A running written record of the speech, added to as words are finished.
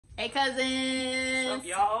Hey, cousins. What's up,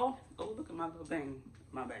 y'all? Oh, look at my little bang.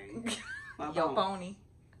 My bang. My Your pony.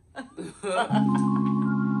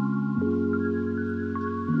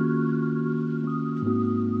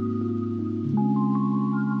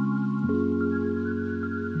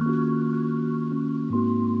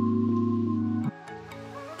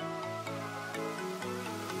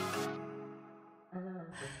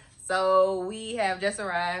 So we have just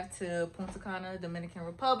arrived to Punta Cana, Dominican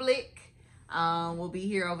Republic. We'll be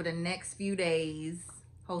here over the next few days,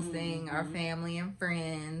 hosting our family and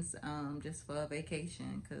friends, just for a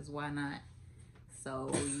vacation, because why not?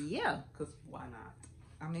 So, yeah. Because why not?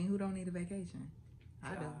 I mean, who don't need a vacation?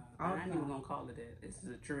 I do. I ain't even going to call it that. This is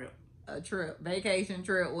a trip. A trip. Vacation,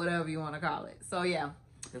 trip, whatever you want to call it. So, yeah.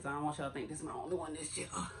 Because I don't want y'all to think this is my only one this year.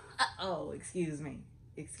 Oh, excuse me.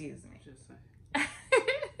 Excuse me. Just saying.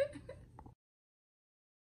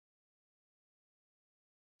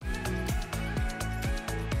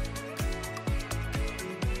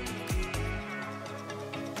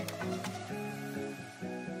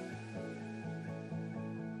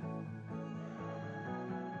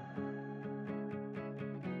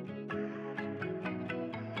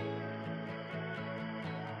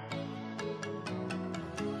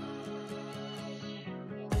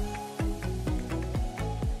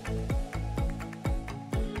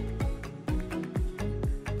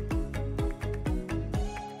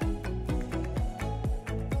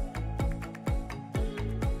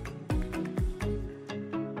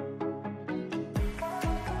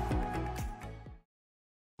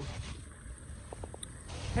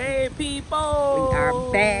 Hey people! We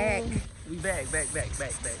are back. We back.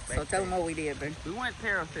 So tell them what we did, Ben. We went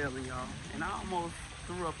parasailing, y'all, and I almost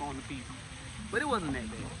threw up on the people. But it wasn't that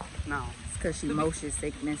bad. No. It's because she motion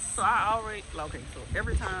sickness. So I already, okay, so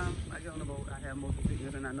every time I get on the boat, I have motion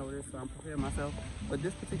sickness and I know this, so I'm preparing myself. But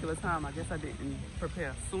this particular time, I guess I didn't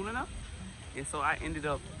prepare soon enough. And so I ended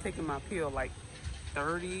up taking my pill like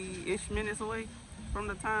 30-ish minutes away from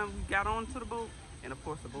the time we got onto the boat. And of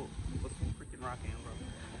course the boat was freaking rocking, bro.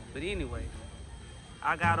 But anyway,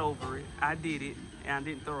 I got over it. I did it, and I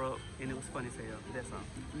didn't throw up, and it was funny as hell. That's all.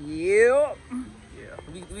 Yep.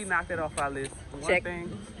 Yeah, we knocked that off our list. Check. One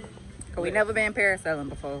thing. Cause we never been parasailing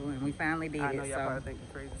before, and we finally did I know it. y'all So probably think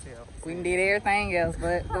it's crazy as hell. we did everything else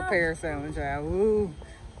but parasailing, child. Woo.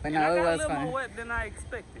 But no, I it got was a little fun. more wet than I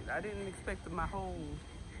expected. I didn't expect my whole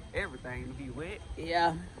everything to be wet.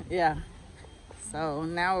 Yeah. So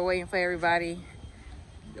now we're waiting for everybody.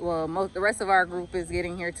 Well, the rest of our group is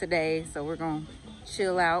getting here today, so we're gonna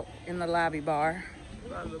chill out in the lobby bar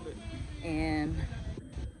A little bit. and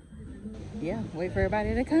yeah, wait for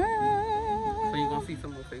everybody to come. So you're gonna see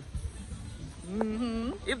some more faces.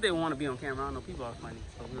 If they want to be on camera, I don't know, people have money,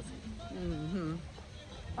 so we'll see.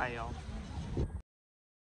 Bye, y'all.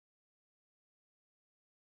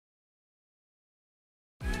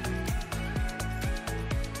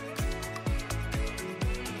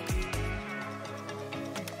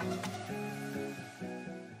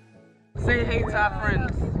 Say hey to our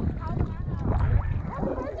friends.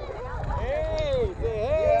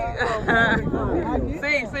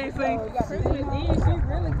 Hey, say hey. Say. She's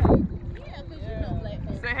really crazy. Yeah, because you know black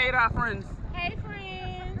folks. Say hey to our friends. Hey,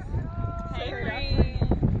 friends. Hey, friends.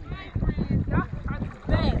 Hi, friends. Y'all are the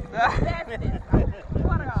best. Bestest.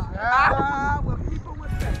 What are With people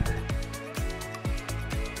with that.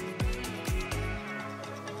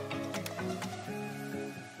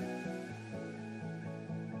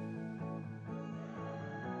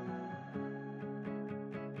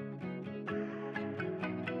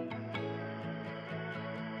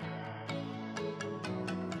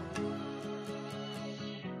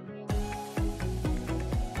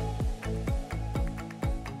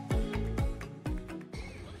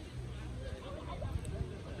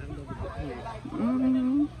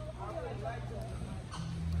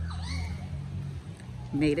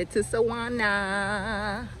 Made it to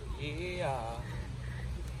SOANA. Yeah.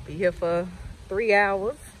 Be here for 3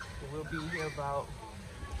 hours. We'll be here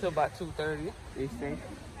till about 2:30, they say.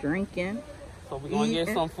 Drinking. So we're gonna get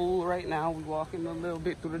Eating. some food right now. We're walking a little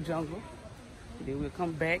bit through the jungle. And then we'll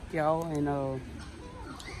come back, y'all, and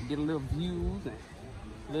get a little views and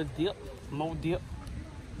a little dip, more dip.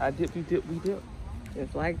 I dip, you dip, we dip.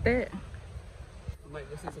 Just like that. We might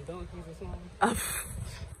go see some donkeys or something.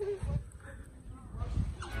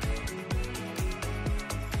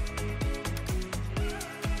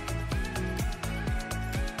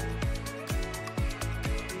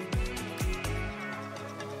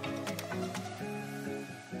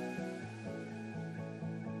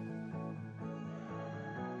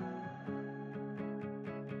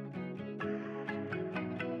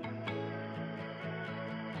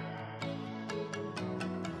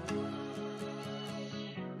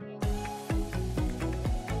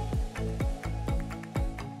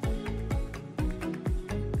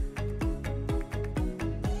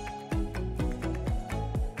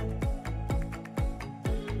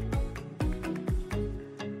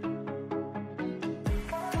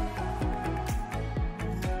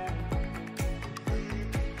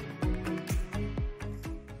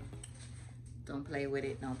 play with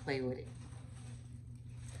it. Don't play with it.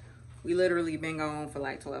 We literally been gone for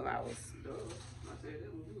like 12 hours.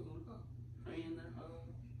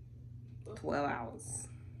 12 hours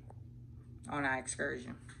on our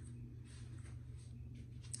excursion.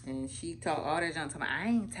 And she talked all that junk to me. I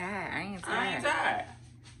ain't tired.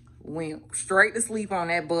 Went straight to sleep on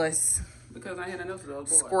that bus. Because I had enough of those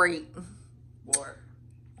boys. Scrape. Bored.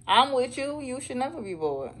 I'm with you. You should never be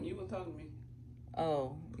bored. You were talking to me.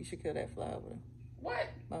 Oh, you should kill that fly over there. What?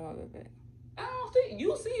 By my baby. I don't see.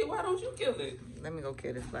 You see it. Why don't you kill it? Let me go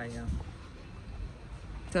kill this fly, y'all.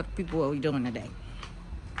 Tell the people what we doing today.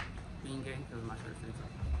 Being gay because my shirt says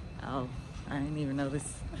so. Oh, I didn't even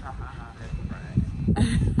notice. That's right.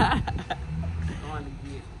 Going to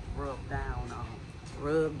get rubbed down on.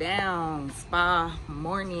 Rub down, spa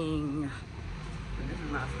morning. But this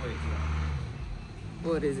is not sweat,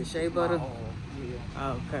 What is it, shea butter? Oh, yeah.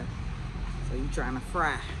 Oh, okay. So you trying to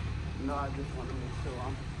fry? No, I just want to make sure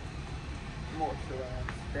I'm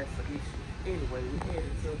moisturized. That's the issue. Anyway, we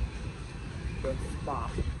headed to the spa.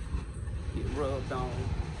 Get rubbed on.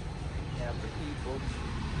 Have the people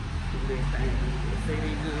do their thing. They say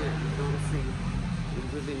they good. We're going to see. We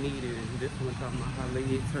really need it. And this one talking about how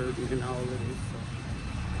legs hurt and all of this. So,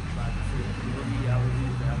 like I said, we'll be out with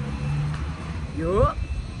these after. Yup.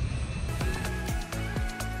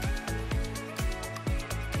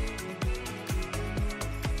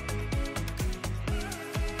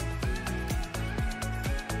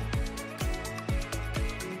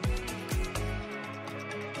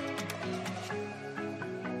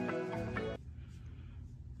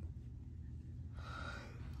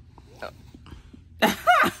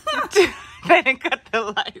 They didn't cut the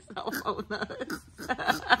lights off on us.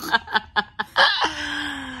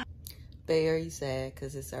 Very sad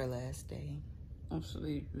because it's our last day. I'm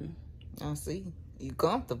sleepy. I see. You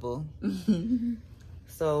comfortable.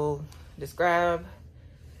 So, describe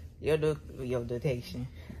your vacation.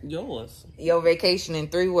 Yours. Your vacation in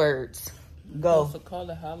 3 words. Go. Supposed to call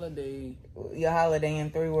it holiday. Your holiday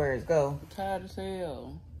in 3 words. Go. Tired as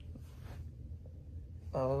hell.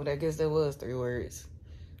 Oh, I guess that was 3 words.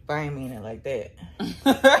 But I ain't mean it like that.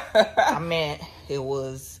 I meant it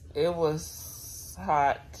was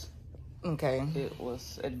hot. okay. It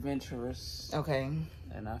was adventurous. Okay.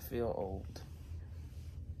 And I feel old.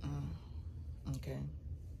 Okay.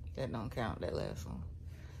 That don't count, that last one.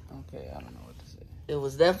 Okay, I don't know what to say. It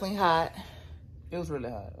was definitely hot. It was really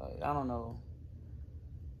hot. Like, I don't know.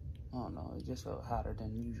 It just felt hotter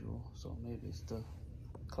than usual. So maybe it's the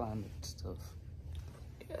climate stuff.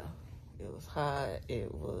 Yeah. It was hot.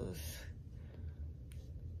 It was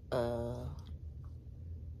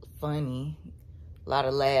funny. A lot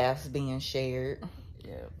of laughs being shared.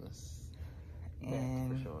 Yeah, it was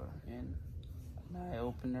And for sure. And an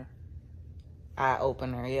eye-opener.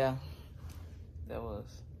 Eye-opener, yeah. That was.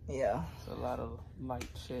 Yeah. It's a lot of light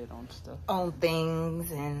shed on stuff. On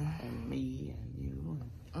things and me and you.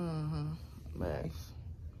 But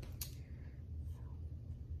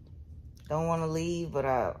don't want to leave, but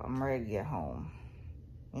I'm ready to get home.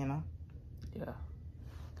 You know? Yeah.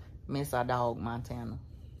 Miss our dog, Montana.